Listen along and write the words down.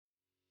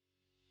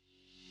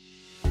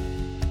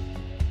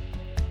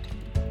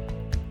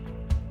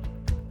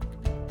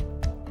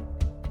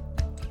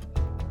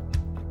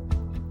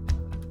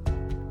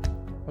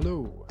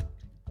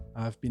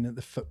I've been at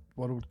the FIPP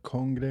World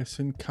Congress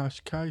in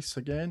Cascais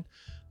again,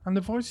 and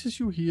the voices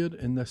you hear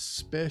in this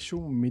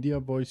special Media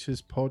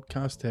Voices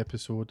podcast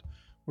episode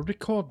were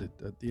recorded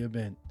at the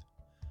event.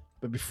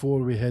 But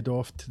before we head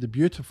off to the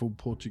beautiful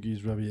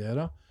Portuguese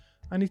Riviera,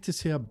 I need to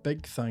say a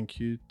big thank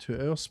you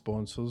to our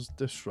sponsors,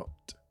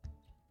 Disrupt.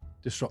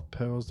 Disrupt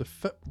powers the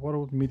FIPP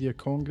World Media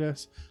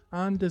Congress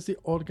and is the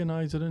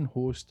organiser and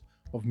host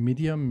of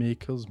Media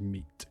Makers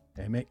Meet,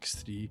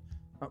 MX3.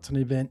 That's an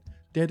event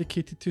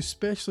dedicated to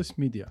specialist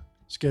media,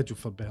 scheduled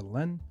for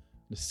Berlin,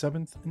 the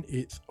 7th and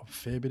 8th of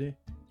February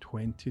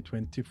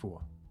 2024.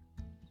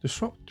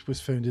 Disrupt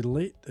was founded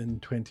late in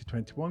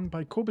 2021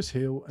 by Cobus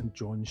Hale and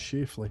John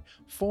Shafley,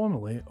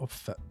 formerly of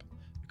FIPP.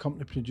 The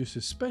company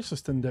produces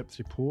specialist in-depth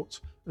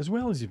reports as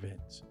well as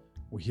events.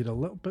 We'll hear a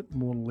little bit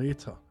more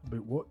later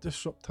about what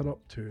Disrupt are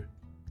up to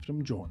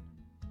from John.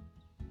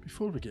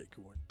 Before we get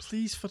going,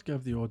 please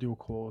forgive the audio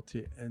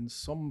quality in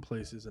some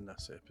places in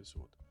this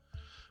episode.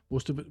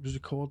 Most of it was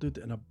recorded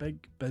in a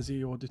big,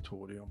 busy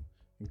auditorium,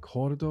 in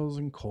corridors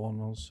and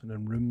corners, and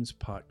in rooms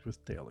packed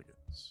with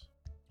delegates.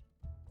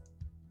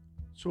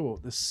 So,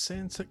 the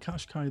sense at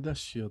Qashqai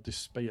this year,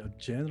 despite a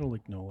general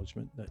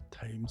acknowledgement that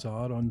times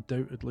are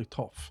undoubtedly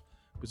tough,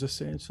 was a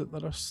sense that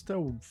there are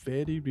still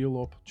very real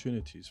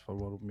opportunities for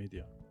world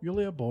media.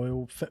 Yulia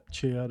Boyle, FIPP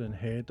Chair and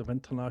Head of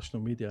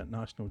International Media at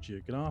National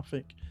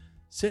Geographic,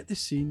 set the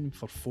scene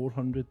for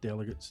 400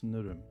 delegates in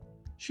the room.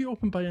 She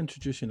opened by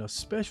introducing a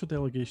special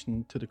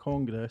delegation to the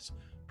Congress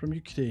from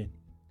Ukraine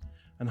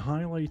and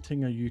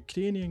highlighting a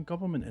Ukrainian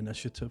government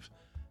initiative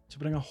to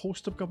bring a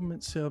host of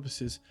government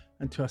services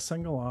into a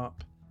single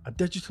app, a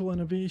digital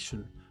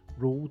innovation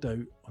rolled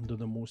out under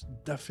the most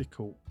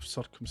difficult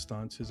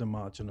circumstances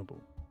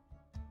imaginable.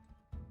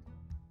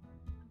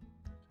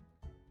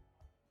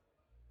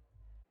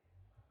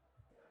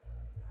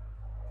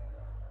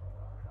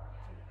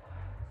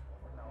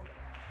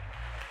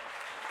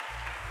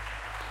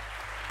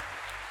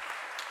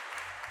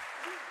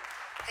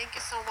 Thank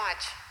you so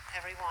much,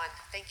 everyone.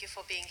 Thank you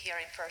for being here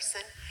in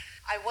person.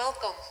 I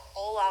welcome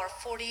all our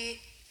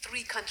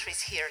 43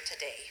 countries here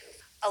today.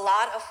 A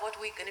lot of what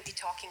we're going to be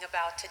talking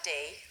about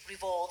today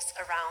revolves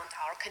around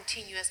our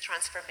continuous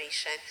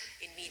transformation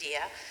in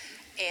media.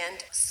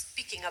 And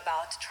speaking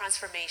about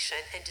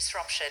transformation and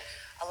disruption,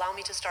 allow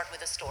me to start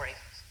with a story.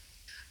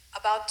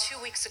 About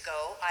 2 weeks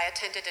ago, I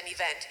attended an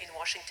event in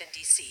Washington,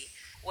 D.C.,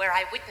 where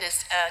I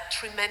witnessed a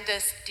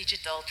tremendous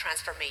digital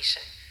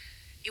transformation.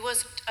 It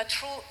was a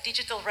true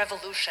digital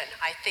revolution,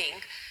 I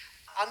think,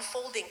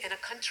 unfolding in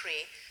a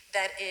country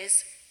that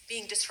is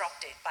being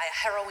disrupted by a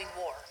harrowing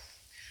war.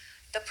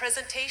 The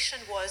presentation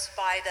was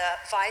by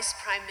the Vice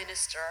Prime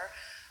Minister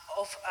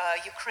of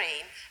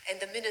Ukraine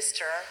and the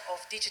Minister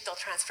of Digital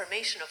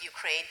Transformation of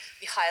Ukraine,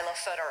 Mikhailo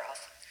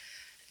Fedorov.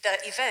 The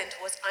event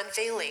was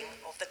unveiling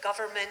of the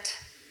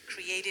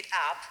government-created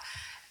app,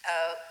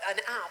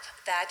 an app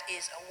that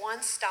is a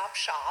one-stop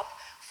shop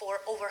for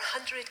over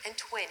 120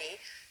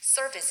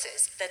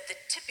 services that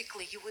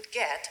typically you would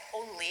get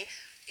only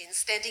in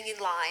standing in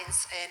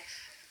lines and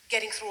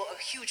getting through a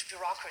huge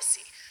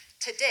bureaucracy.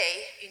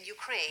 Today, in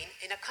Ukraine,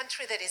 in a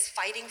country that is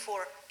fighting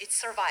for its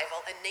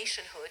survival and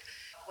nationhood,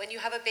 when you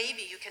have a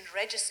baby, you can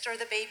register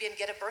the baby and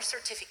get a birth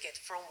certificate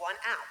from one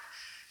app.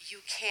 You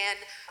can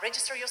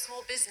register your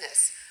small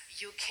business.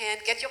 You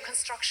can get your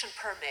construction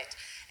permit.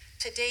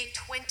 Today,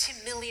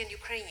 20 million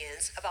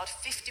Ukrainians, about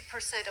 50%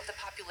 of the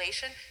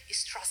population,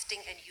 is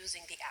trusting and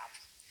using the app.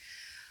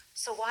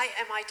 So why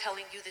am I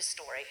telling you this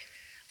story?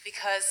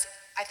 Because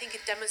I think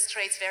it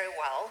demonstrates very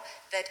well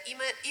that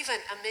even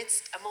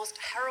amidst a most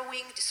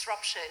harrowing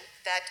disruption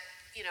that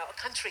a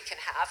country can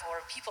have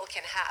or people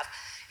can have,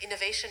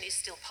 innovation is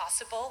still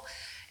possible,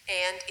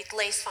 and it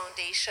lays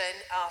foundation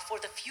for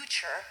the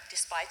future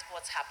despite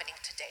what's happening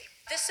today.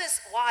 This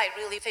is why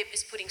really FIPP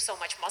is putting so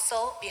much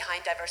muscle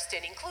behind diversity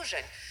and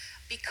inclusion,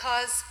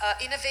 because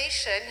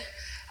innovation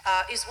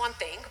is one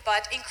thing,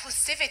 but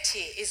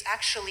inclusivity is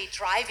actually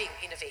driving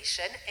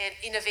innovation, and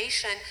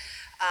innovation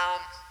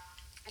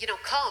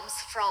comes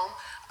from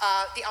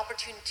the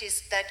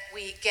opportunities that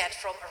we get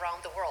from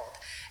around the world.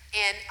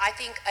 And I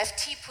think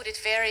FT put it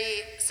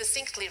very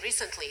succinctly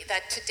recently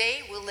that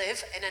today we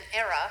live in an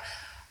era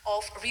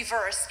of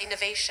reverse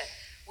innovation,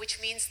 which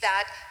means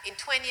that in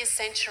 20th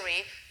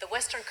century, the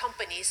Western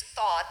companies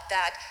thought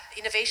that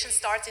innovation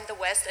starts in the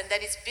West and then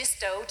it's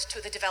bestowed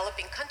to the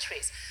developing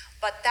countries.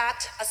 But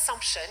that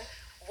assumption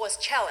was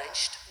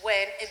challenged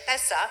when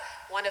M-Pesa,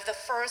 one of the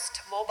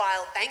first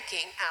mobile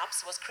banking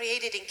apps, was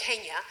created in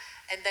Kenya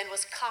and then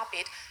was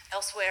copied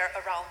elsewhere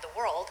around the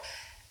world.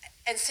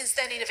 And since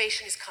then,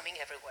 innovation is coming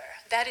everywhere.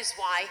 That is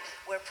why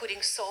we're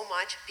putting so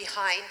much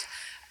behind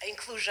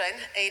inclusion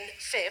in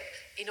FIPP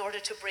in order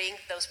to bring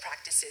those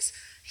practices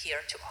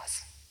here to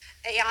us.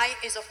 AI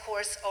is, of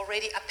course,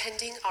 already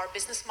appending our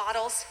business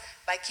models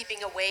by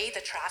keeping away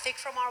the traffic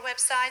from our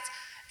websites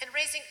and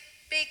raising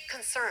big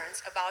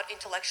concerns about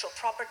intellectual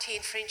property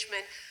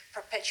infringement,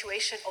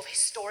 perpetuation of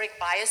historic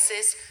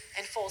biases,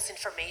 and false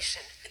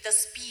information. The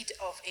speed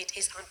of it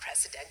is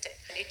unprecedented.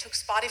 And it took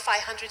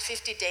Spotify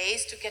 150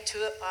 days to get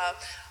to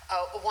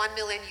 1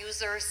 million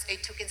users.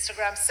 It took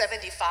Instagram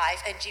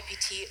 75 and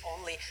GPT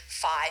only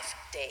 5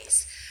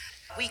 days.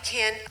 We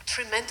can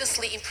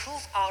tremendously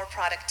improve our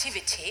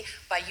productivity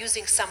by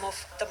using some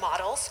of the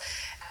models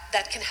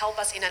that can help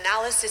us in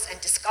analysis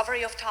and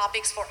discovery of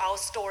topics for our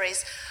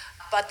stories.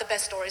 But the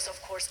best stories,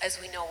 of course, as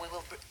we know,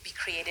 will be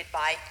created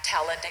by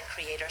talent and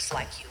creators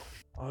like you.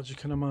 As you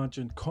can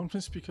imagine,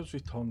 conference speakers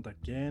returned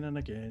again and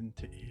again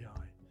to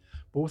AI,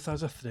 both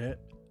as a threat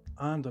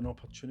and an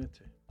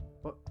opportunity.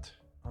 But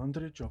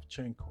Andrei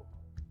Jovchenko,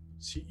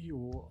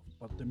 CEO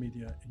of FIPP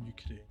Media in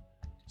Ukraine,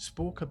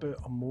 spoke about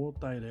a more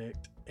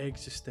direct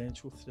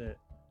existential threat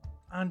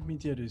and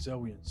media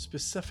resilience,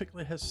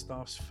 specifically his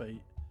staff's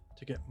fight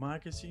to get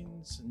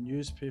magazines and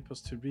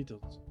newspapers to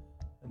readers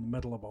in the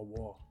middle of a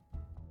war.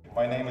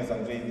 My name is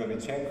Andrei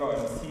Jovchenko.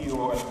 I'm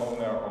CEO and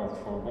owner of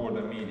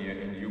FIPP Media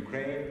in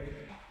Ukraine.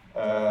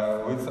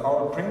 With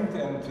our print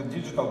and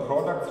digital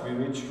products, we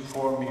reach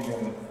 4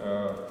 million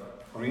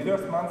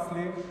readers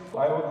monthly.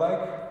 I would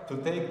like to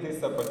take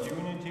this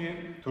opportunity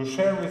to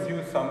share with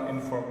you some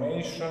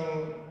information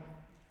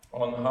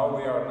on how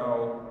we are now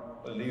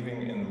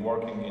living and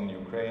working in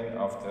Ukraine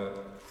after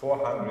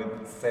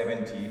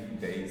 470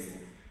 days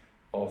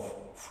of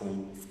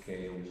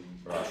full-scale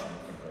Russian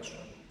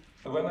aggression.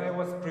 When I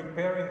was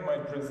preparing my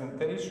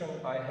presentation,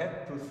 I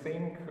had to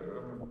think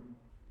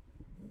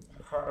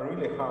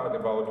really hard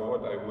about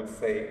what I would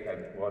say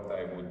and what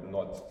I would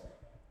not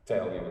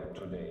tell you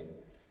today.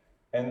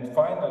 And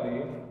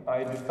finally,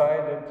 I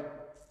decided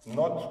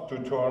not to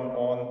turn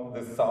on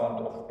the sound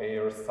of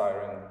air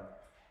siren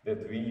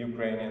that we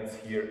Ukrainians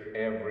hear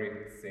every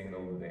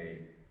single day.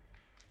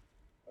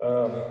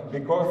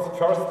 Because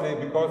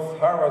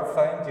Harvard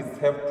scientists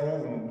have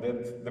proven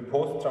that the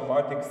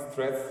post-traumatic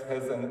stress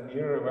has an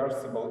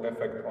irreversible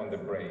effect on the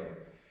brain.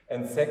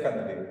 And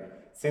secondly,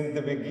 since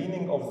the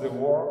beginning of the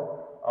war,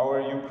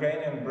 our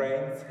Ukrainian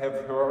brains have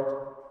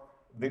heard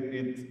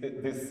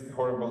this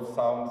horrible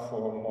sound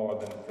for more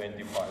than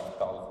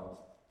 25,000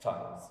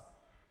 times.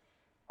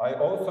 I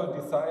also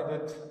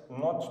decided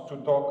not to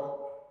talk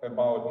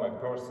about my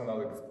personal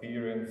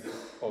experience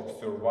of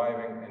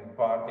surviving and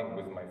parting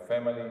with my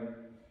family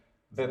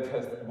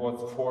that was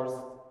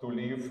forced to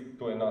leave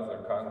to another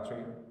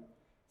country.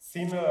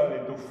 Similarly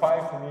to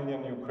 5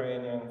 million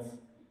Ukrainians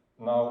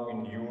now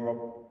in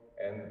Europe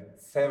and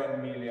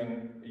 7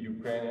 million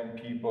Ukrainian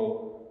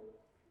people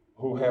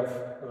who have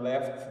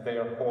left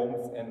their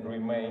homes and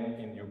remain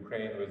in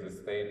Ukraine with the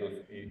status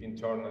of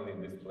internally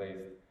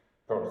displaced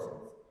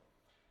persons.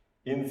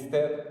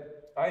 Instead,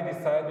 I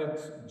decided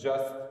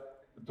just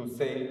to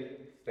say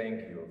thank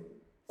you.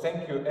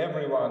 Thank you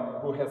everyone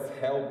who has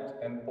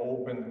helped and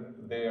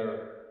opened their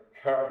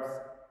hearts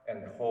and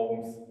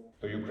homes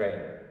to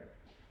Ukraine.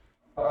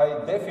 I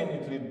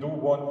definitely do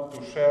want to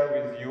share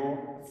with you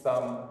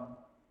some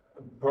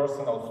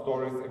personal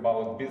stories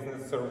about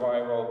business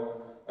survival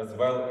as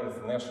well as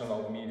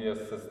national media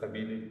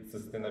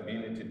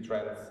sustainability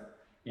trends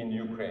in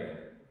Ukraine.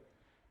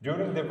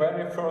 During the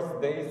very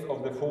first days of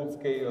the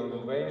full-scale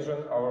invasion,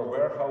 our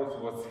warehouse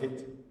was hit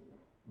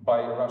by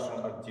Russian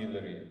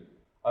artillery.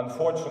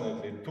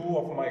 Unfortunately, 2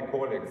 of my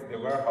colleagues, the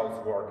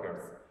warehouse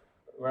workers,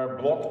 were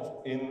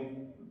blocked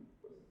in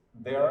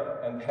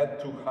there and had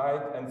to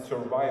hide and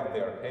survive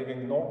there,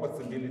 having no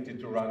possibility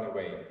to run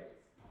away.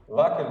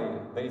 Luckily,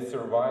 they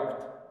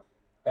survived,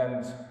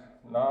 and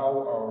now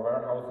our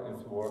warehouse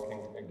is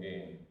working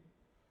again.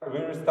 We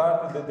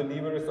restarted the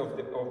deliveries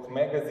of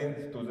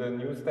magazines to the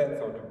newsstands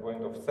or to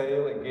point of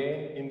sale again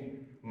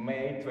in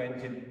May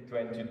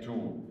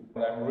 2022.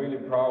 And I'm really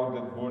proud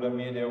that FIPP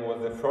Media was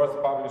the first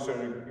publisher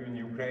in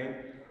Ukraine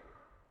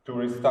to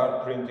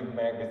restart printing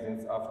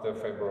magazines after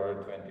February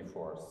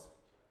 24th.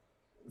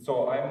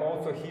 So I'm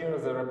also here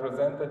as a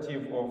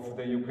representative of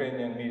the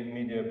Ukrainian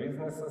Media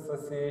Business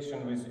Association,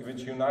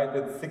 which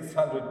united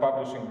 600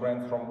 publishing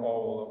brands from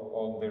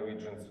all the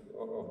regions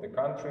of the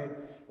country,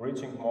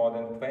 reaching more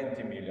than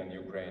 20 million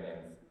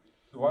Ukrainians.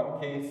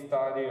 One case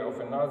study of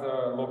another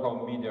local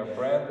media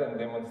brand and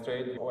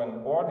demonstrate an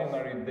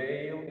ordinary day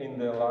in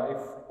the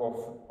life of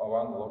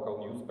one local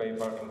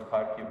newspaper in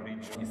Kharkiv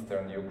region,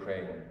 eastern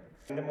Ukraine.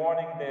 In the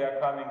morning they are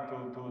coming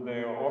to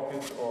their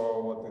office or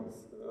what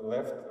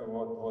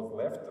was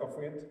left of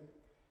it.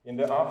 In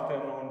the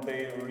afternoon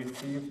they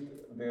received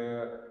the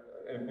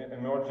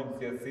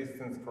emergency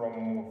assistance from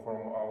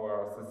our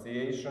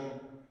association,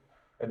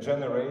 a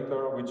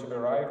generator which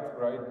arrived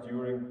right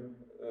during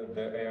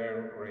the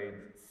air raid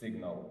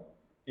signal.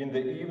 In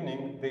the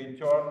evening, they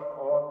turned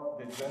on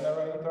the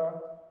generator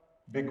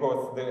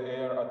because the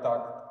air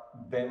attack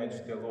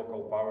damaged the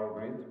local power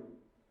grid.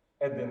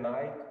 At the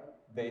night,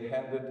 they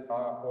handed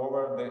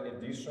over the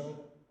edition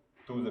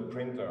to the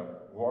printer,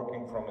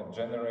 working from a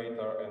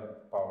generator and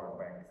power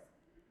banks.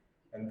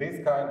 And this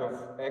kind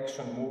of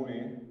action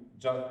movie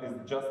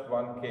is just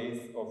one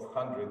case of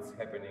hundreds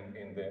happening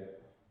in the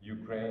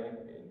Ukraine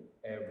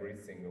every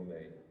single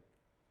day.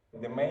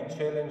 The main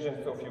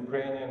challenges of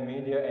Ukrainian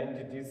media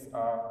entities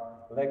are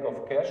lack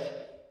of cash,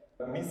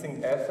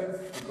 missing assets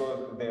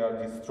because they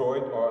are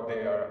destroyed or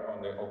they are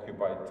on the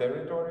occupied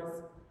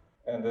territories,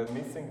 and the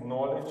missing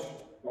knowledge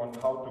on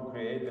how to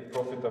create a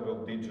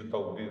profitable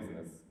digital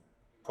business.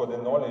 For the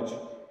knowledge,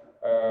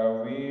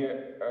 we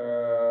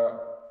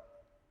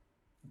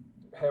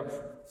have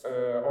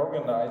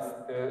organized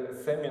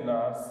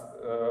seminars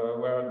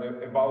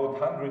where about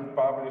 100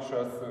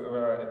 publishers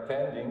were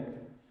attending,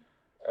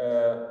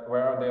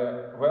 where the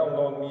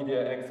well-known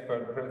media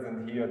expert present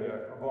here, the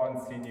Juan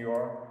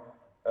Senior,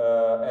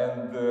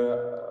 and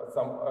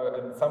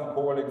some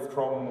colleagues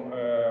from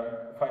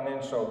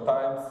Financial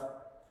Times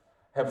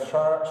have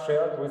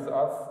shared with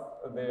us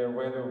their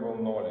valuable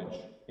knowledge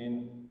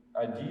in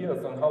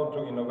ideas on how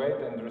to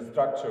innovate and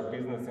restructure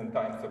business in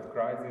times of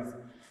crisis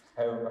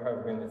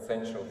have been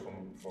essential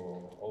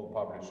for all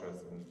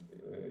publishers, and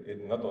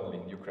not only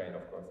in Ukraine,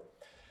 of course.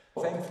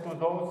 Thanks to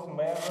those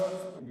measures,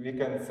 we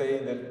can say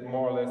that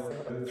more or less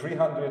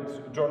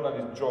 300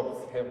 journalist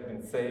jobs have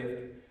been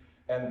saved,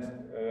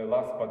 and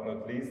last but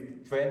not least,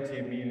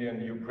 20 million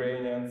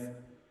Ukrainians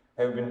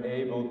have been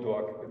able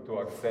to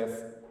access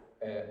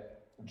a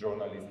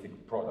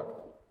journalistic product.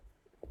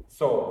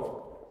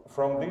 So,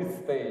 from this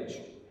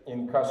stage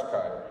in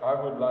Qashqai, I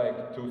would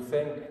like to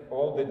thank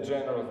all the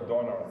generous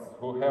donors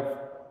who have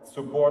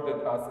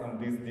supported us in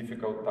these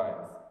difficult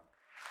times.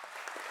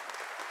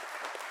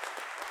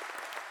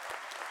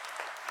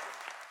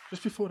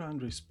 Just before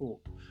Andrei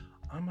spoke,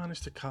 I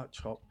managed to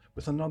catch up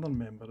with another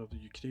member of the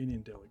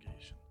Ukrainian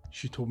delegation.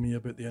 She told me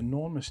about the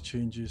enormous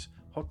changes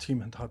her team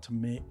had to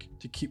make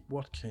to keep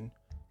working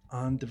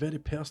and the very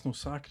personal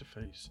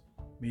sacrifice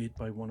made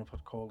by one of her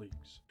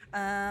colleagues.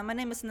 My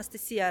name is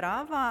Anastasia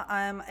Rava.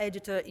 I'm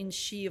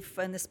editor-in-chief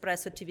in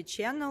Espresso TV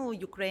channel,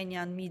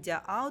 Ukrainian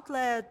media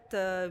outlet,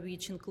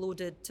 which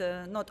included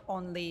not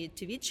only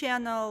TV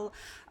channel,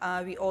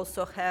 we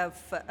also have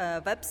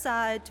a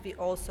website, we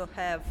also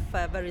have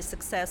a very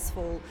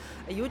successful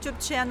YouTube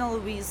channel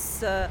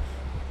with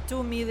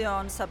 2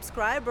 million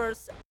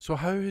subscribers. So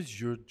how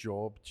has your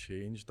job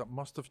changed? That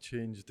must have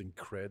changed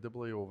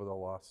incredibly over the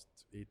last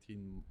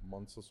 18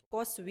 months or so. Of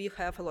course, we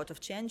have a lot of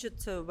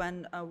changes.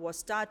 When was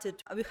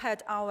started, we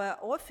had our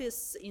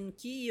office in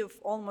Kyiv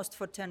almost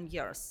for 10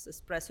 years,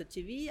 Espresso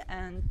TV,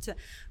 and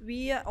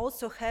we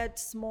also had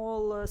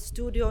small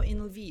studio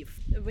in Lviv.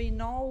 We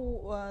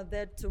know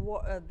that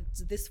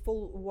this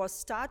fall was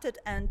started,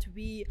 and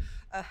we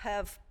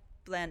have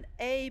Plan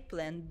A,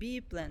 Plan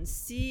B, Plan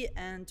C,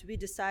 and we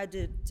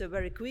decided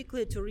very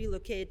quickly to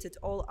relocate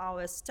all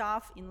our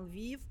staff in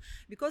Lviv,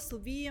 because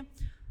Lviv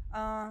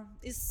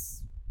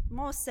is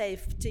more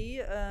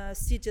safety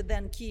city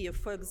than Kyiv,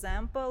 for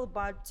example,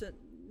 but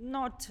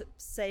not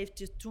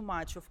safety too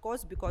much, of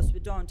course, because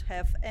we don't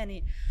have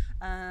any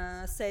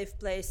safe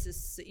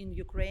places in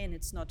Ukraine.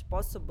 It's not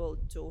possible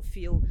to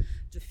feel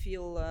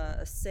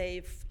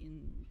safe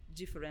in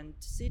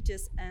different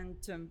cities, and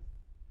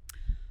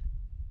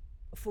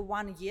for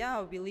 1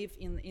 year we live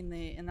in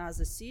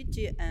another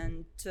city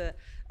and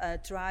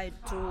try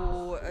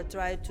to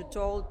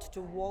talk to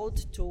world,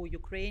 to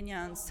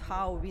Ukrainians,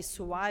 how we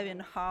survive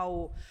and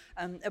how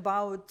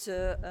about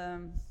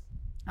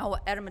our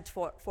armed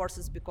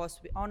forces, because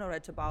we honor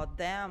it about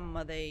them.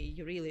 They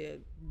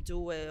really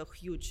do a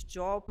huge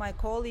job. My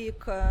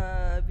colleague,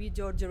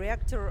 video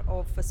director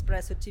of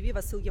Espresso TV,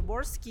 Vasil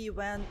Yavorsky,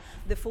 when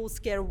the full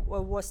scale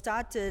was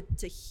started,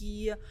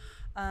 he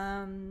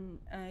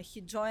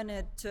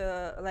joined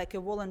like a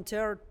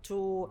volunteer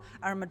to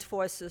armed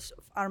forces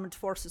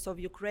of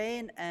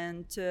Ukraine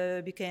and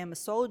became a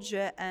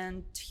soldier,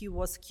 and he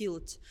was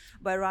killed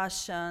by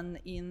Russian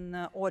in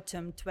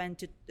autumn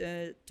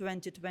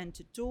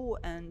 2022.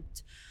 And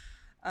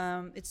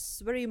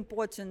it's very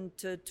important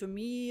to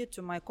me,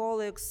 to my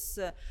colleagues,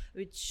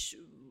 which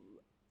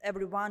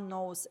everyone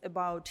knows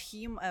about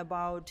him,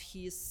 about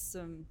his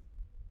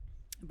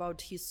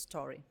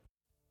story.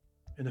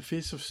 In the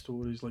face of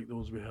stories like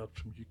those we heard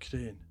from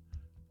Ukraine,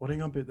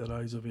 worrying about the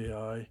rise of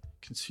AI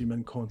can seem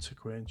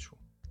inconsequential.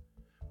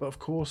 But of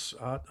course,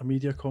 at a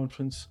media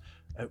conference,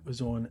 it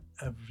was on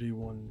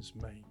everyone's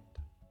mind.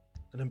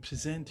 And in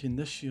presenting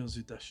this year's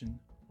edition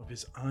of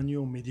his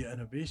annual Media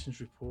Innovations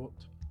Report,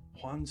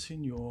 Juan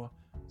Senior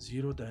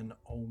zeroed in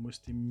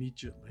almost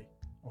immediately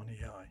on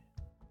AI.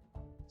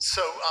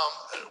 So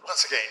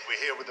once again, we're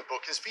here with the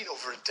book. It's been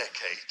over a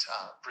decade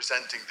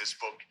presenting this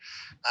book,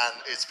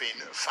 and it's been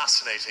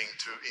fascinating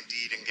to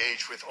indeed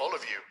engage with all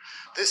of you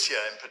this year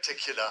in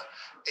particular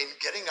in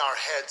getting our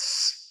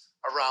heads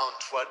around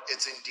what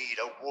it's indeed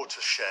a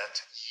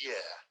watershed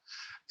year.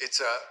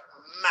 It's a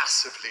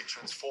massively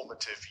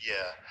transformative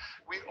year.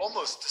 We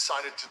almost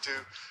decided to do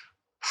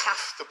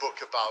half the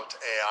book about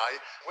AI.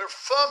 We're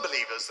firm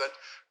believers that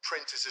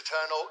print is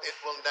eternal, it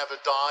will never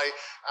die,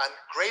 and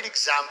great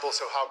examples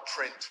of how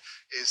print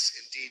is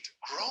indeed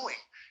growing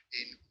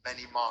in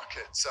many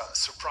markets,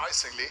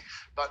 surprisingly,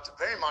 but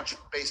very much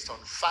based on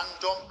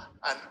fandom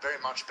and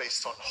very much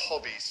based on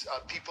hobbies.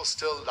 People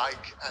still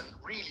like and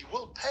really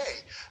will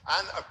pay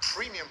and a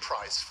premium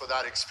price for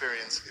that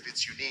experience if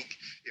it's unique,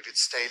 if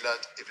it's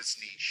tailored, if it's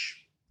niche.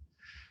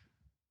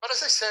 But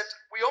as I said,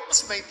 we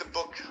almost made the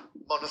book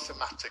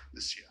monothematic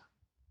this year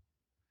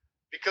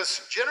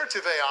because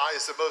generative AI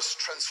is the most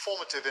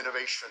transformative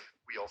innovation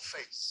we all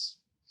face.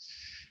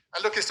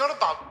 And look, it's not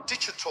about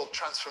digital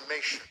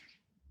transformation.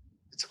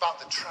 It's about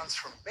the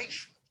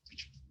transformation of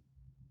digital.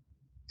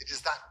 It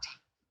is that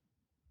deep.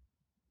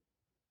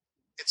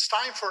 It's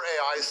time for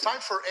AI. It's time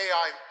for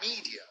AI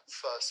media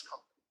first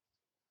company.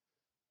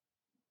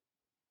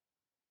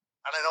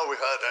 And I know we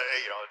heard,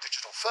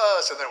 digital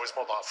first, and then it was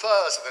mobile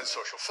first, and then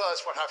social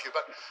first, what have you.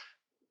 But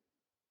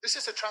this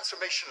is a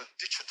transformation of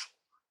digital.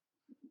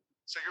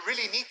 So you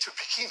really need to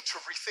begin to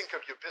rethink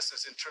of your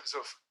business in terms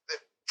of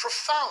the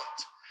profound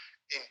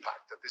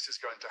impact that this is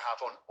going to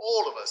have on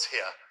all of us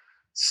here,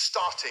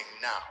 starting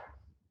now.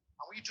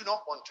 And we do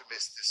not want to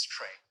miss this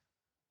train.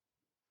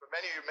 For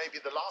many of you,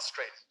 maybe the last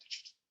train in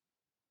digital.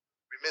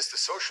 We missed the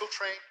social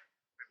train.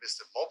 We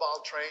missed the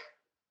mobile train.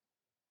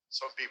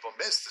 Some people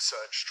missed the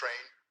search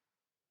train.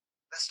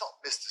 Let's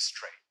not miss this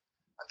train.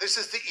 And this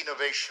is the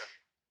innovation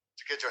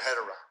to get your head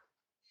around.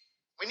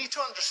 We need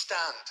to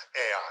understand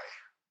AI.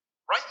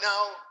 Right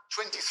now,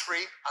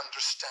 23,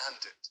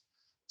 understand it.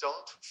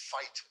 Don't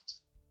fight it.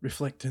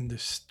 Reflecting the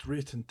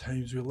straitened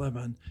times we live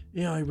in,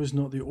 AI was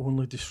not the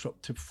only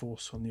disruptive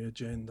force on the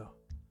agenda.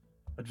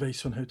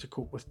 Advice on how to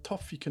cope with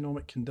tough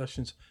economic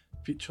conditions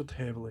featured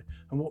heavily,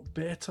 and what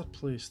better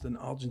place than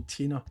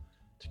Argentina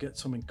to get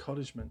some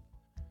encouragement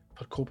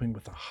for coping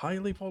with a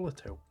highly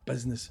volatile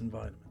business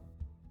environment.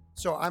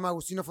 So I'm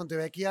Agustino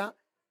Fontevecchia,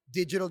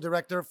 Digital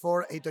Director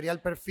for Editorial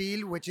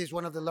Perfil, which is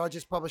one of the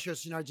largest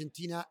publishers in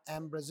Argentina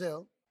and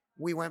Brazil.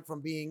 We went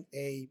from being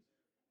a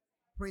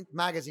print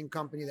magazine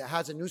company that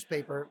has a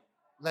newspaper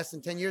less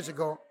than 10 years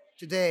ago.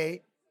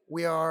 Today,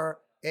 we are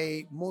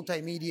a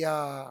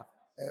multimedia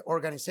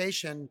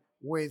organization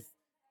with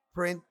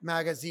print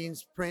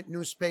magazines, print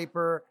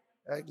newspaper,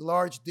 a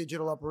large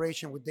digital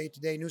operation with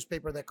day-to-day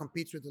newspaper that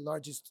competes with the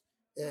largest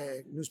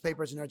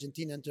newspapers in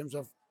Argentina in terms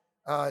of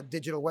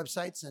digital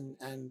websites,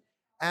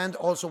 and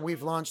also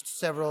we've launched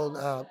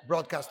several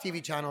broadcast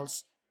TV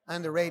channels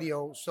and the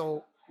radio.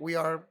 So we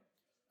are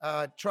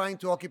trying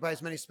to occupy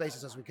as many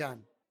spaces as we can.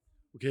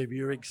 Okay, but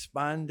you're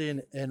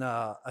expanding in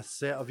a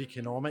set of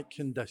economic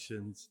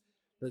conditions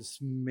that's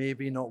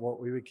maybe not what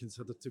we would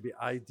consider to be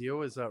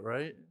ideal. Is that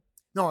right?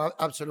 No,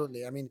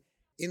 absolutely. I mean,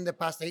 in the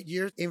past 8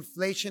 years,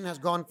 inflation has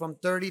gone from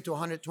 30 to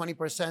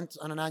 120%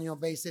 on an annual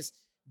basis.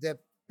 The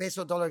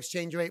peso-dollar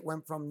exchange rate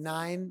went from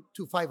 9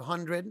 to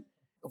 500.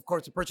 Of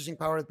course, the purchasing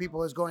power of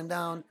people is going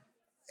down.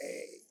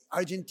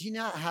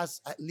 Argentina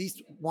has at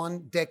least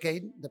one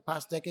decade, the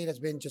past decade has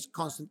been just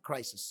constant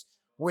crisis,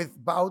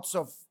 with bouts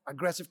of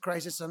aggressive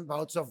crisis and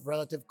bouts of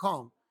relative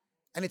calm.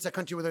 And it's a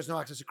country where there's no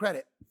access to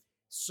credit.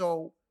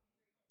 So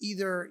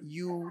either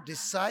you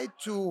decide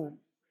to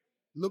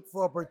look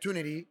for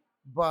opportunity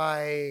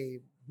by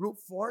brute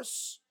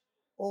force,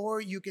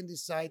 or you can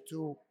decide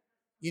to,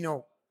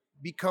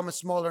 become a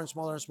smaller and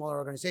smaller and smaller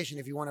organization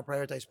if you want to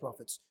prioritize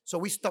profits. So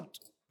we stopped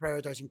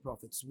prioritizing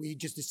profits. We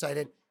just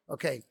decided,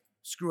 okay,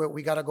 screw it,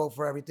 we got to go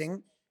for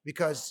everything,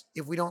 because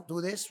if we don't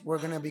do this, we're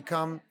going to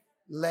become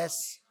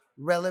less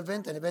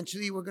relevant, and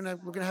eventually we're going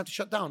to have to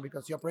shut down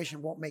because the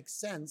operation won't make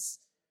sense.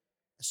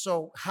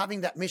 So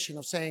having that mission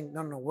of saying,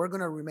 no, we're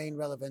going to remain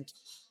relevant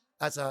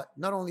as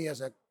not only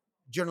as a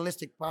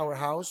journalistic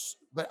powerhouse,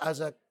 but as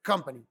a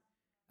company.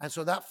 And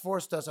so that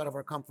forced us out of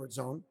our comfort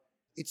zone.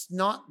 It's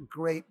not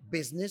great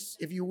business,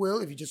 if you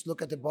will, if you just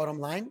look at the bottom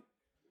line.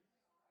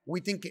 We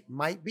think it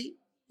might be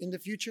in the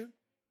future,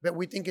 but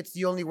we think it's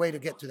the only way to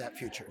get to that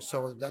future.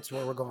 So that's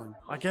where we're going.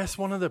 I guess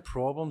one of the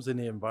problems in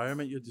the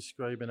environment you're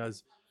describing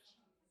is,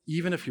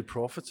 even if you're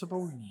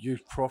profitable, your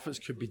profits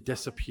could be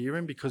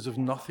disappearing because of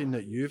nothing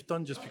that you've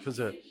done, just because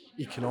of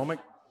economic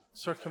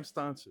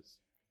circumstances.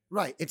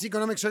 Right. It's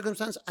economic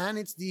circumstance, and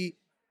it's the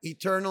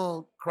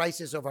eternal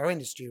crisis of our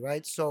industry,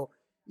 right? So,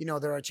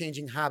 there are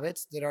changing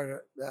habits that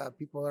are,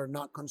 people are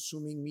not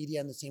consuming media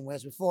in the same way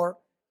as before.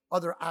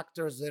 Other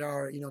actors that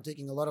are,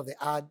 taking a lot of the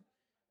ad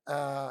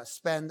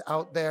spend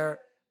out there.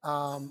 A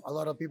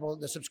lot of people,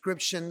 the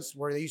subscriptions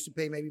where they used to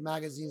pay maybe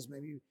magazines,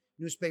 maybe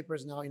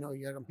newspapers, now, you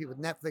got to compete with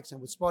Netflix and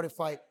with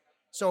Spotify.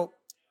 So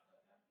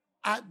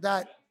at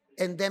that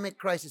endemic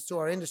crisis to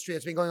our industry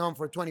that's been going on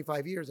for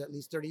 25 years, at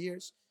least 30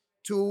 years,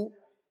 to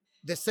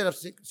the setup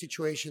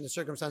situation, the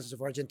circumstances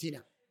of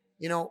Argentina.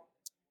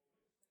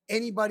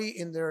 Anybody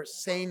in their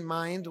sane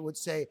mind would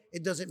say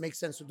it doesn't make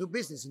sense to do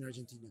business in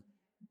Argentina.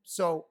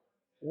 So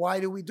why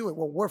do we do it?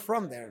 Well, we're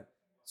from there.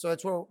 So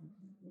it's where,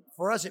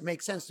 for us, it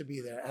makes sense to be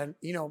there. And,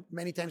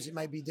 many times it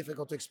might be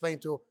difficult to explain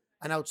to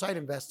an outside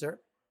investor,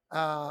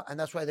 and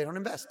that's why they don't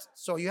invest.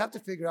 So you have to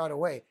figure out a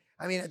way.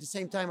 I mean, at the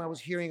same time, I was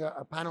hearing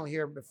a panel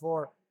here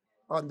before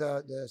on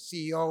the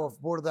CEO of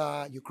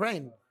Burda,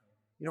 Ukraine.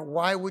 You know,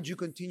 why would you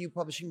continue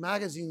publishing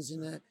magazines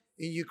in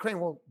Ukraine?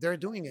 Well, they're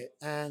doing it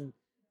and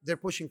they're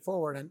pushing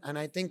forward. And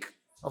I think,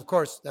 of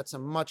course, that's a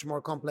much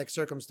more complex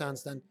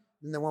circumstance than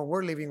the one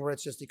we're living, where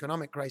it's just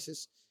economic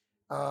crisis.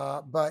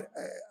 But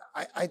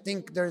I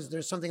think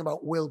there's something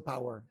about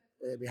willpower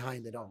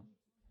behind it all.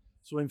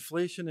 So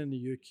inflation in the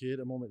UK at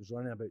the moment is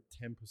running about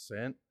 10%,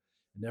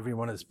 and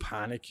everyone is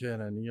panicking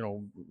and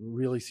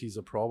really sees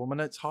a problem. And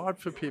it's hard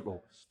for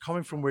people.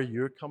 Coming from where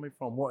you're coming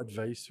from, what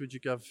advice would you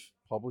give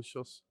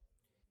publishers?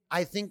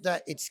 I think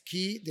that it's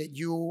key that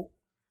you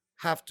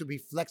have to be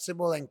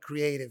flexible and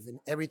creative in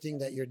everything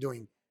that you're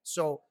doing.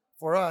 So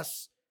for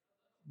us,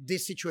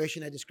 this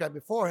situation I described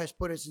before has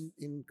put us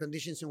in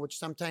conditions in which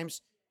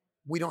sometimes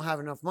we don't have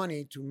enough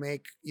money to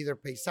make either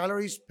pay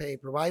salaries, pay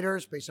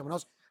providers, pay someone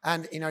else.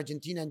 And in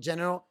Argentina in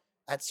general,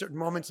 at certain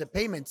moments, the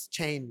payments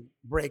chain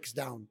breaks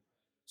down.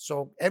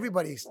 So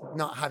everybody's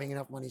not having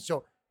enough money.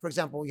 So, for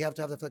example, you have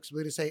to have the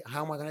flexibility to say,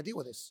 how am I going to deal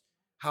with this?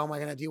 How am I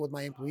going to deal with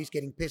my employees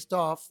getting pissed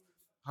off?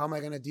 How am I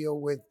going to deal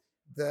with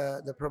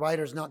the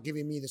providers not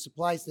giving me the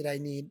supplies that I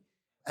need?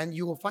 And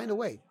you will find a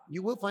way.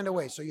 You will find a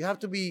way. So you have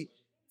to be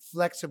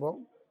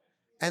flexible.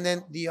 And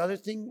then the other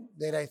thing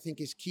that I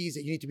think is key is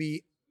that you need to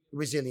be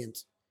resilient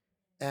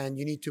and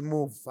you need to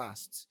move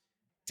fast.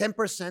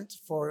 10%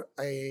 for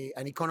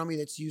an economy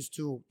that's used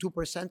to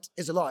 2%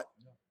 is a lot.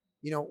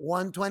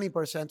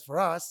 120% for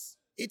us,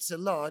 it's a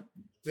lot,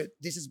 but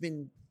this has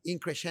been in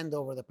crescendo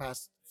over the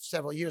past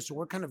several years. So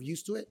we're kind of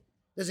used to it.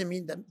 Doesn't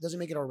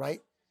make it all right.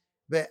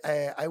 But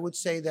I would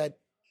say that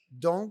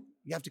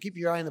you have to keep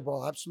your eye on the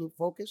ball, absolute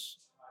focus,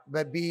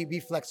 but be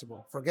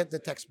flexible. Forget the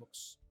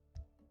textbooks.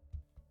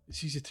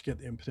 It's easy to get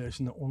the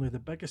impression that only the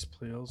biggest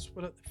players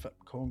were at the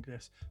FIPP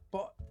Congress,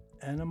 but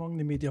in among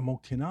the media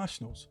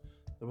multinationals,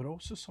 there were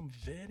also some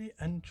very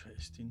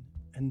interesting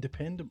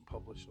independent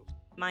publishers.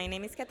 My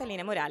name is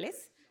Catalina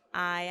Morales.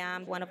 I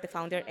am one of the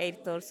founder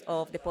editors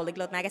of the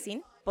Polyglot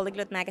magazine.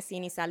 Polyglot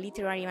magazine is a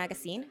literary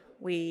magazine.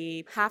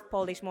 We have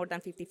published more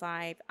than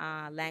 55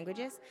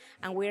 languages,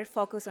 and we're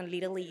focused on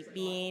literally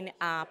being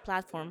a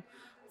platform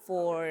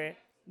for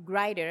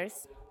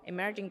writers,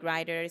 emerging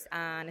writers,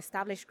 and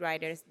established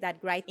writers that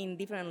write in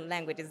different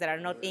languages that are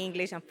not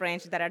English and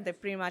French, that are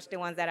pretty much the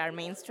ones that are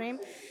mainstream.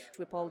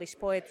 We publish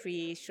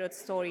poetry, short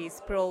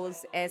stories,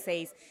 prose,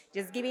 essays,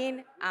 just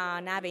giving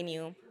an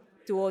avenue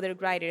to other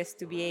writers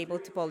to be able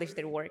to publish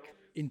their work.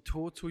 In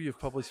total, you've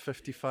published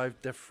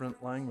 55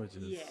 different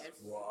languages. Yes,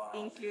 wow.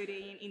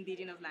 Including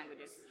indigenous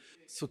languages.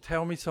 So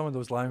tell me some of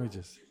those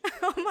languages.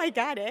 Oh my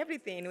God,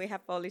 everything. We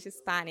have published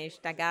Spanish,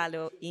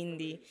 Tagalog,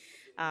 Hindi,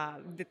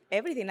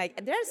 everything.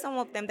 Like, there are some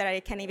of them that I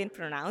can't even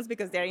pronounce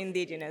because they're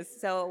indigenous.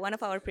 So one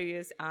of our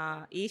previous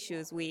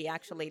issues, we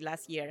actually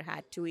last year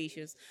had 2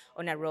 issues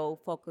on a row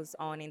focused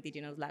on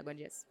indigenous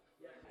languages.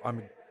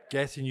 I'm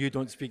guessing you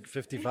don't speak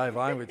 55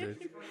 languages.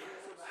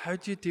 How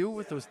do you deal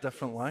with those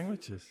different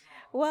languages?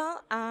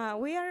 Well,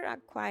 we are a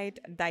quite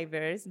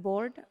diverse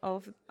board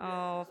of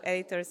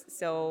editors,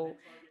 so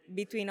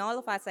between all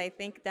of us, I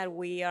think that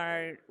we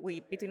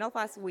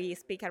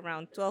speak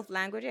around 12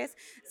 languages,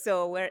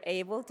 so we're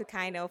able to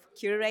kind of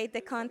curate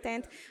the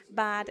content.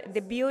 But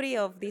the beauty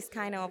of this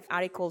kind of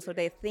articles or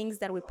the things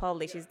that we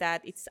publish is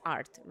that it's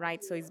art,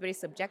 right? So it's very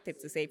subjective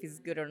to say if it's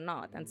good or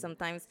not. And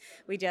sometimes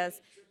we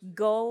just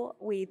go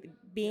with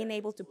being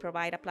able to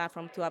provide a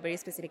platform to a very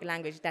specific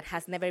language that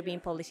has never been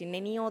published in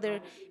any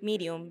other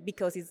medium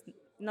because it's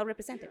not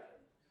represented.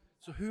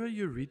 So who are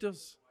your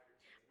readers?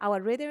 Our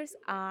readers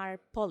are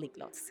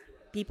polyglots,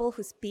 people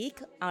who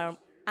speak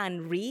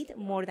and read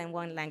more than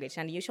one language,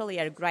 and usually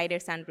are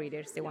writers and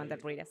readers, the ones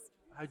that read us.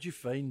 How do you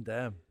find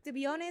them? To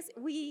be honest,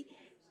 we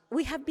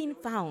have been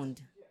found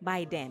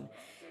by them.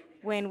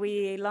 When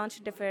we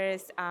launched the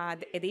first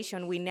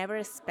edition, we never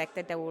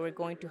expected that we were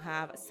going to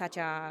have such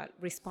a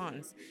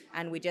response.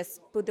 And we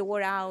just put the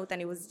word out,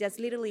 and it was just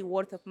literally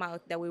word of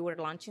mouth that we were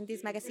launching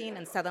this magazine,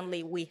 and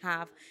suddenly we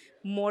have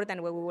more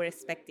than what we were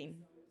expecting.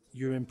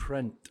 You're in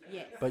print,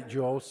 yes, but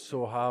you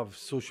also have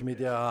social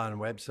media and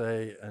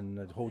website and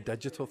the whole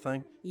digital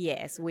thing?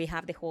 Yes, we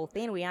have the whole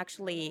thing. We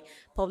actually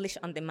publish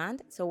on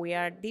demand, so we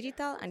are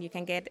digital, and you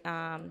can get,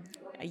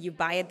 you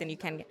buy it, then you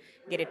can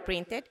get it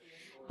printed.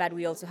 But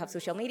we also have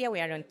social media.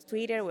 We are on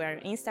Twitter, we are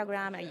on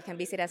Instagram, and you can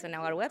visit us on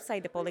our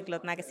website,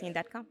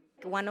 thepolyglotmagazine.com.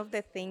 One of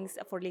the things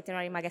for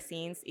literary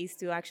magazines is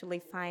to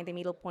actually find the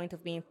middle point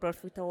of being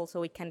profitable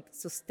so we can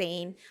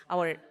sustain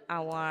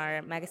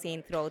our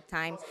magazine throughout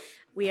time.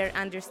 We are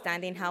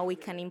understanding how we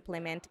can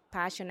implement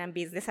passion and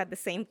business at the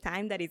same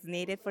time that is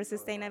needed for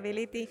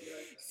sustainability.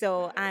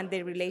 So, and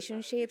the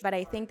relationship. But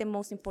I think the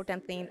most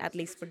important thing, at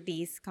least for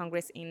this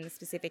Congress in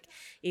specific,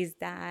 is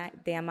that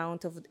the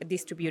amount of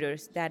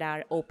distributors that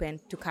are open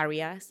to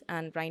carry us.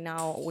 And right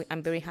now,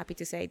 I'm very happy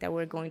to say that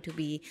we're going to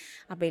be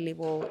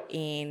available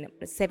in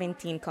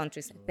 17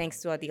 countries,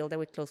 thanks to a deal that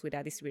we closed with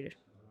a distributor.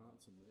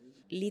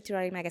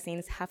 Literary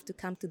magazines have to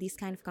come to this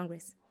kind of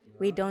Congress.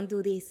 We don't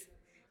do this.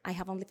 I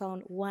have only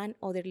found one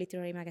other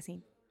literary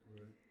magazine.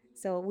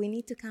 So we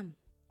need to come.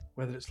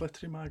 Whether it's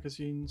literary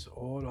magazines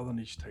or other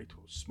niche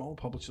titles, small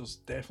publishers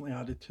definitely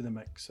added to the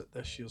mix at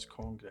this year's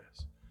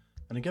Congress.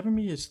 And in giving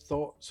me his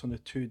thoughts on the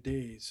 2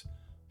 days,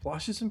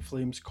 Flashes and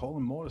Flames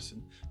Colin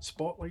Morrison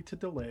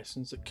spotlighted the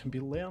lessons that can be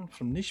learned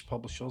from niche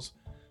publishers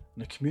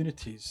and the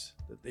communities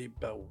that they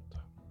build.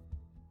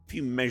 If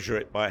you measure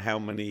it by how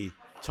many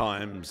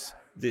times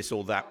this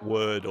or that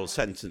word or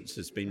sentence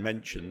has been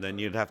mentioned, then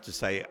you'd have to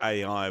say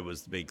AI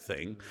was the big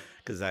thing,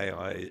 because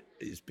AI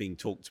is being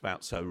talked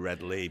about so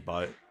readily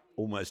by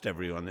almost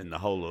everyone in the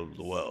whole of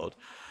the world.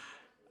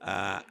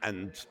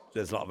 And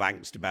there's a lot of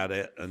angst about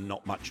it and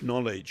not much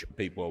knowledge.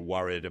 People are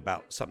worried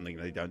about something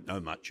they don't know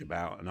much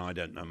about, and I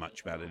don't know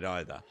much about it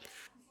either.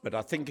 But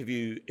I think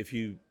if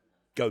you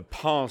go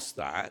past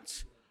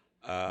that,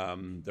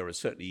 there are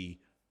certainly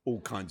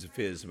all kinds of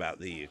fears about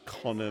the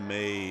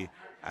economy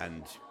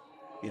and,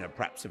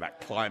 perhaps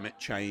about climate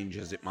change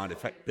as it might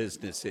affect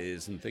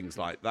businesses and things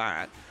like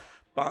that.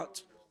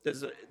 But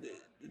there's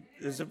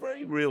a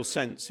very real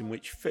sense in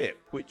which FIPP,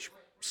 which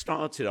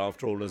started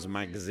after all as a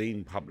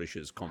magazine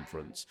publishers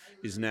conference,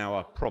 is now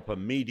a proper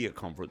media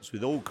conference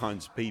with all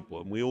kinds of people,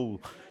 and we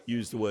all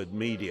use the word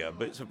media,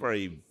 but it's a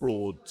very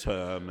broad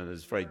term and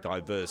there's a very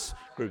diverse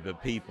group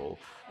of people,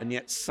 and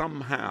yet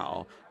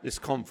somehow this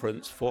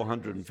conference,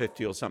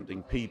 450 or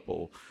something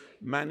people,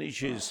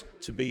 manages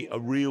to be a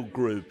real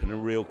group and a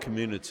real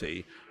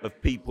community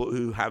of people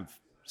who have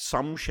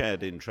some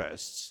shared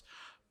interests,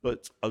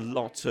 but a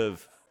lot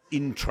of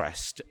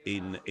interest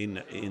in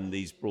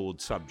these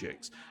broad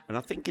subjects. And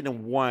I think in a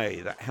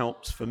way that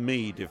helps for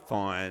me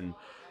define,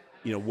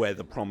 where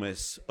the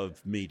promise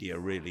of media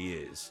really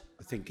is.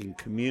 I think in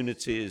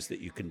communities that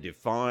you can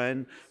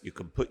define, you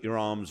can put your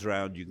arms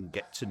around, you can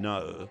get to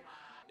know.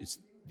 It's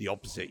the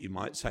opposite, you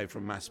might say,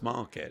 from mass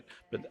market.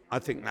 But I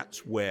think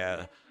that's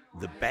where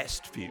the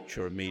best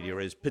future of media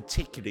is,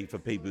 particularly for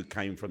people who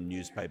came from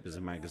newspapers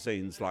and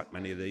magazines like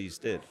many of these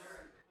did.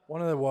 One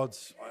of the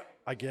words,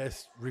 I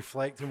guess,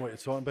 reflecting what you're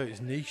talking about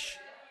is niche.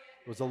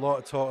 There was a lot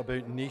of talk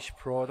about niche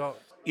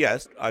product.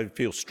 Yes, I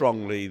feel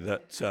strongly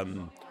that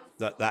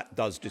that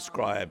does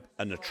describe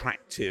an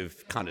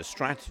attractive kind of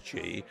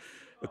strategy.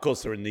 Of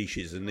course, there are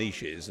niches and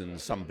niches, and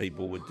some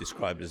people would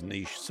describe as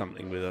niche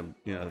something with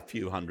a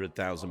few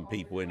 100,000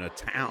 people in a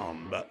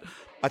town. But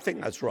I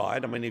think that's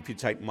right. I mean, if you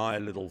take my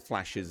little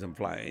Flashes and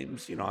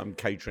Flames, I'm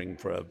catering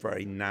for a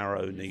very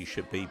narrow niche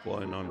of people,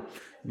 and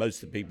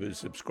most of the people who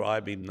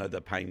subscribe, even though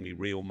they're paying me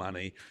real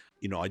money,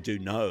 I do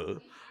know.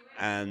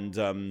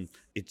 And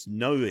it's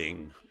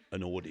knowing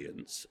an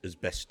audience as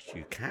best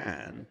you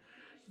can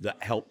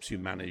that helps you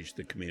manage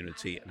the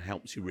community and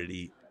helps you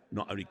really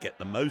not only get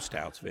the most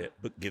out of it,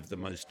 but give the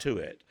most to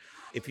it.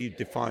 If you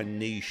define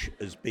niche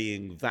as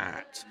being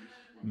that,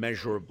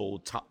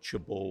 measurable,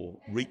 touchable,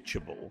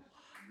 reachable,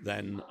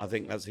 then I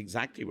think that's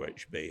exactly where it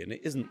should be. And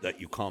it isn't that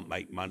you can't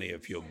make money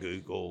if you're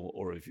Google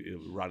or if you're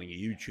running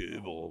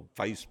YouTube or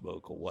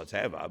Facebook or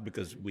whatever,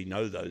 because we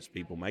know those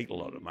people make a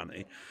lot of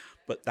money,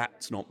 but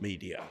that's not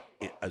media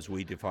as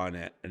we define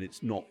it, and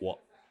it's not what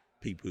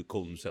people who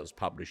call themselves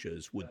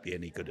publishers would be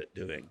any good at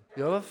doing.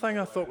 The other thing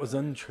I thought was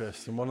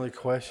interesting, one of the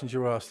questions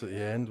you were asked at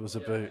the end was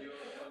about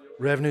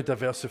revenue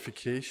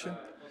diversification.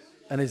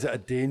 And is it a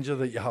danger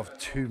that you have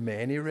too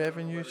many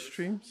revenue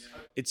streams?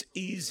 It's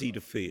easy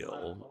to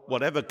feel,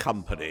 whatever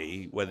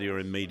company, whether you're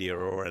in media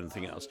or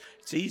anything else,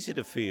 it's easy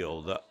to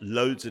feel that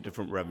loads of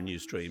different revenue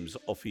streams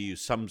offer you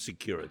some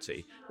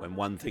security when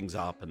one thing's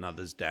up,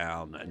 another's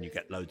down, and you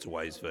get loads of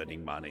ways of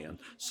earning money, and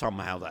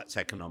somehow that's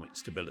economic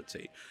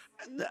stability.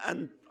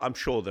 And I'm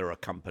sure there are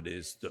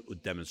companies that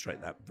would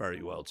demonstrate that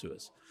very well to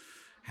us.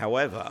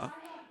 However,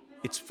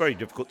 it's very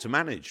difficult to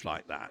manage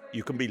like that.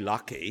 You can be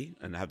lucky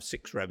and have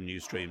 6 revenue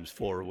streams,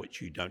 4 of which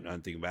you don't know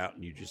anything about,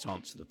 and you just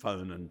answer the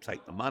phone and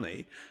take the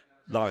money.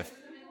 Life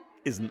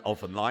isn't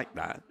often like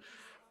that.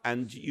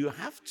 And you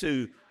have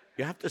to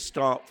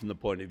start from the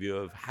point of view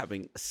of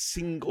having a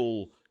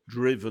single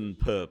driven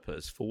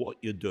purpose for what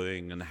you're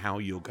doing and how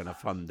you're going to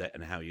fund it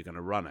and how you're going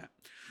to run it.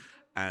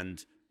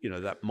 And,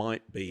 that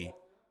might be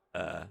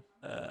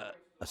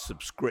a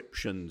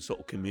subscription sort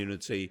of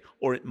community,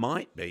 or it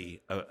might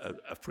be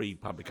a free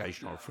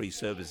publication or a free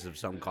service of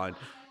some kind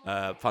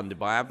funded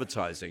by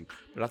advertising.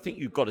 But I think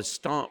you've got to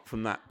start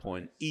from that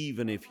point,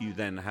 even if you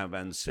then have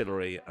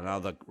ancillary and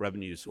other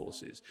revenue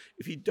sources.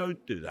 If you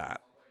don't do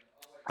that,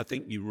 I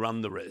think you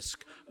run the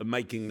risk of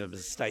making the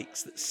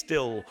mistakes that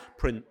still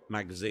print,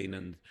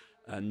 magazine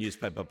and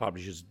newspaper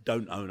publishers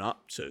don't own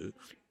up to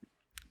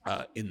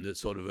in the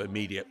sort of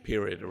immediate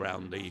period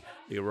around the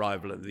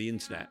arrival of the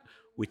internet,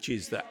 which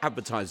is that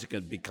advertising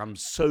had become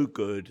so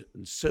good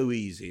and so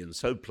easy and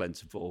so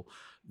plentiful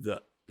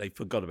that they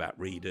forgot about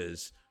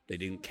readers. They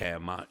didn't care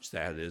much. They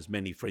had as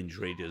many fringe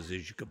readers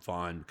as you could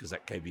find because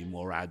that gave you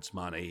more ads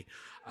money.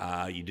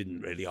 You didn't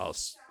really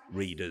ask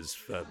readers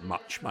for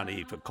much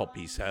money for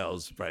copy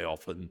sales very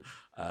often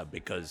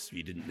because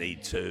you didn't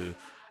need to.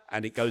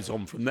 And it goes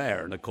on from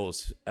there. And of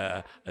course,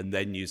 and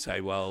then you say,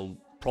 well,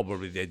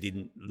 probably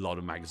a lot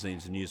of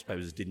magazines and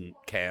newspapers didn't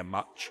care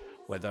much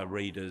whether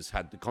readers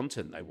had the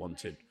content they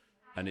wanted.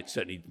 and it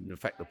certainly didn't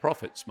affect the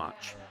profits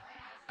much.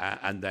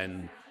 And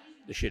then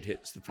the shit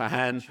hits the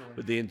fan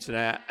with the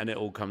internet, and it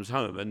all comes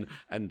home.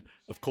 And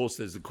of course,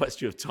 there's the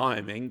question of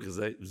timing, because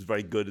it was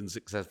very good and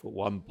successful at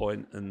one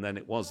point, and then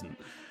it wasn't.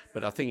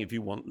 But I think if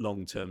you want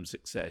long-term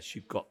success,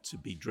 you've got to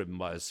be driven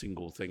by a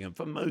single thing. And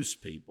for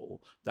most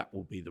people, that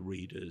will be the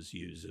readers,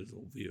 users,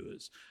 or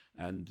viewers.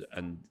 And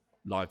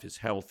life is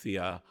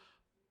healthier,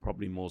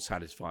 probably more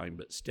satisfying,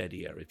 but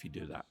steadier if you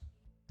do that.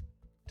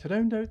 To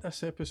round out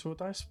this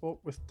episode, I spoke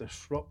with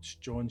Disrupt's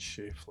John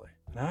Shafley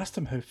and asked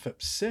him how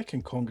FIPP's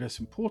second Congress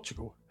in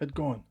Portugal had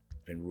gone.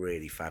 It's been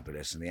really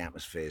fabulous, and the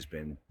atmosphere has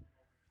been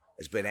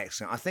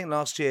excellent. I think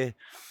last year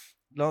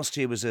was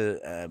it was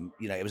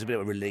a bit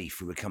of a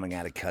relief. We were coming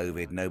out of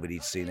COVID,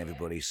 nobody'd seen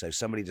everybody, so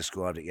somebody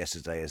described it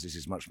yesterday as this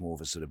is much more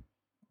of a sort of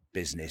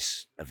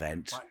business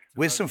event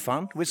with some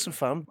fun.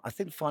 I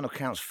think the final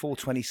count's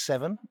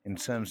 427 in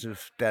terms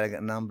of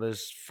delegate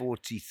numbers,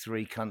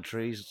 43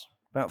 countries.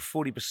 About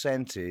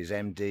 40% is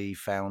MD,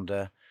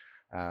 founder,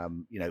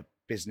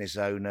 business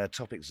owner,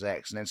 top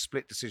execs, and then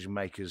split decision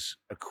makers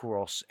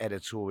across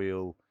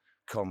editorial,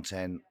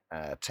 content,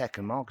 tech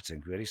and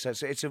marketing, really. So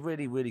it's a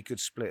really, really good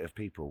split of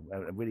people,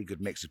 a really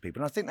good mix of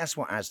people. And I think that's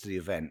what adds to the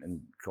event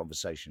and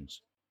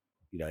conversations.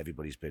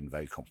 Everybody's been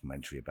very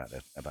complimentary about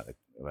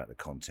the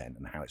content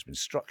and how it's been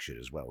structured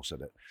as well, so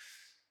that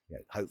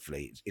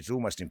hopefully it's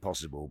almost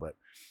impossible, but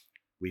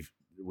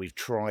we've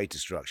tried to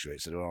structure it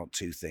so there aren't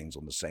two things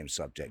on the same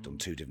subject on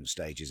two different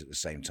stages at the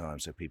same time,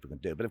 so people can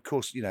do it. But of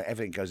course,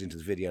 everything goes into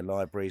the video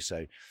library,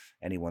 so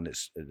anyone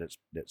that's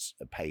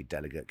a paid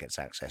delegate gets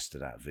access to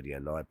that video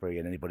library,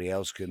 and anybody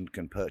else can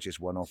purchase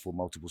one-off or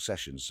multiple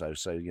sessions. So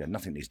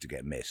nothing needs to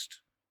get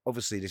missed.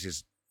 Obviously, this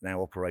is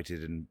now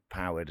operated and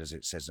powered, as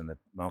it says in the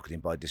marketing,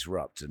 by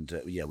Disrupt, and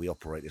we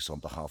operate this on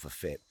behalf of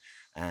FIPP.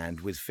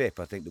 And with FIPP,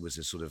 I think there was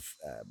a sort of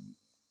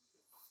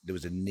there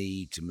was a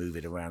need to move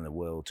it around the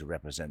world to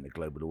represent the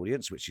global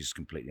audience, which is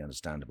completely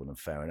understandable and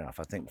fair enough.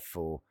 I think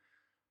for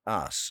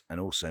us, and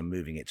also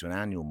moving it to an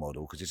annual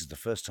model, because this is the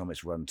first time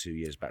it's run 2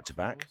 years back to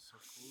back.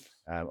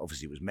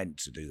 Obviously, it was meant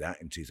to do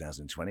that in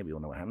 2020. We all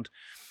know it happened.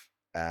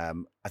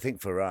 I think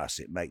for us,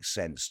 it makes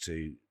sense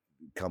to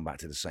come back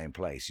to the same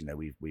place.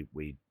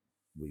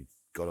 We've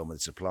got on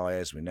with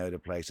suppliers, we know the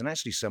place. And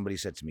actually somebody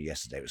said to me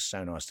yesterday, it was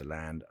so nice to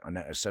land. I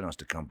know it was so nice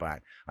to come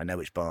back. I know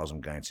which bars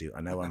I'm going to. I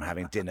know where I'm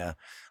having dinner.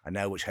 I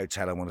know which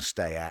hotel I want to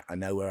stay at. I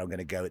know where I'm going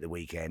to go at the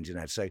weekend,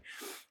 So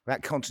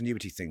that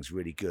continuity thing's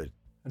really good.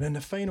 And in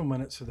the final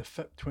minutes of the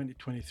FIPP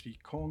 2023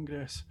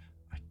 Congress,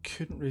 I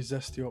couldn't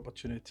resist the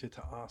opportunity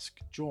to ask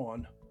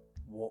John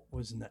what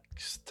was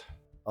next.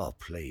 Oh,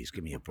 please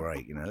give me a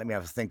break. Let me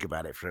have a think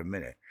about it for a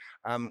minute.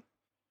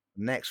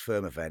 Next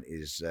firm event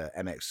is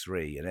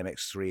MX3, and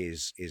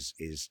MX3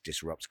 is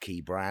Disrupt's key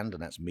brand,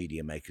 and that's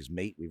Media Makers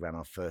Meet. We ran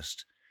our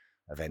first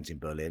event in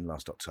Berlin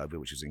last October,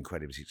 which was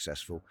incredibly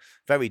successful.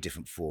 Very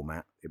different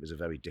format. It was a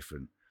very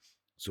different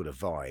sort of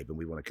vibe, and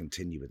we want to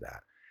continue with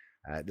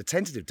that. The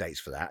tentative dates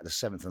for that are the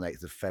 7th and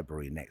 8th of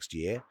February next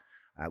year.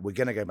 We're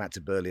going to go back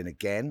to Berlin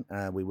again.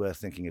 We were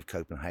thinking of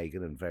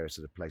Copenhagen and various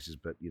other places,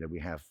 but we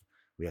have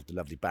the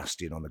lovely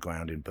Bastion on the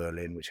ground in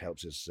Berlin, which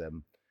helps us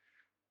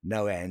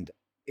no end.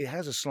 It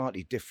has a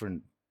slightly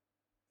different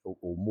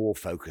or more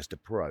focused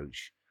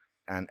approach,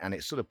 and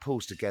it sort of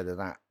pulls together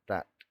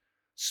that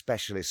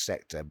specialist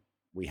sector.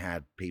 We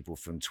had people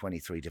from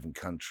 23 different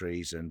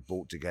countries and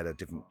brought together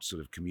different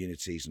sort of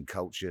communities and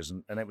cultures,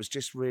 and it was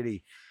just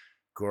really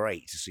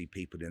great to see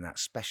people in that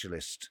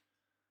specialist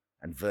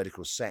and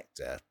vertical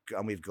sector.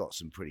 And we've got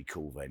some pretty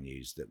cool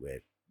venues that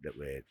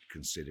we're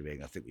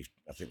considering. I think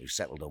we've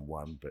settled on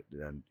one, but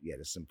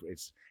there's some.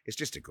 It's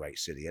just a great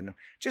city, and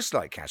just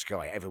like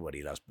Qashqai,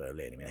 everybody loves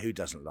Berlin. I mean, who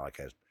doesn't like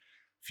a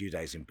few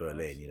days in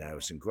Berlin?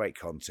 Some great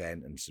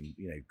content and some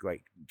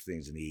great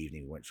things in the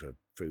evening. We went to a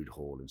food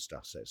hall and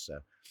stuff. So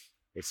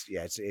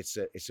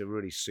it's a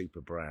really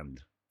super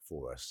brand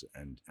for us,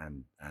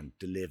 and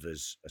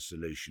delivers a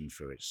solution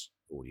for its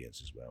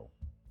audience as well.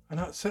 And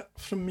that's it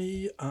from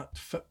me at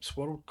FIPP's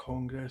World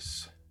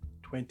Congress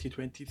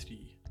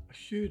 2023. A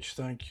huge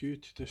thank you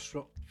to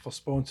Disrupt for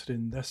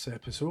sponsoring this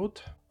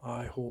episode.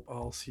 I hope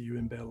I'll see you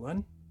in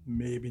Berlin.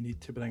 Maybe need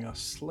to bring a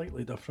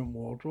slightly different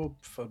wardrobe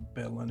for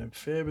Berlin in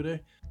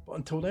February. But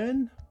until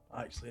then,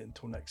 actually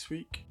until next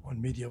week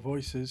on Media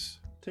Voices,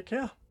 take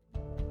care.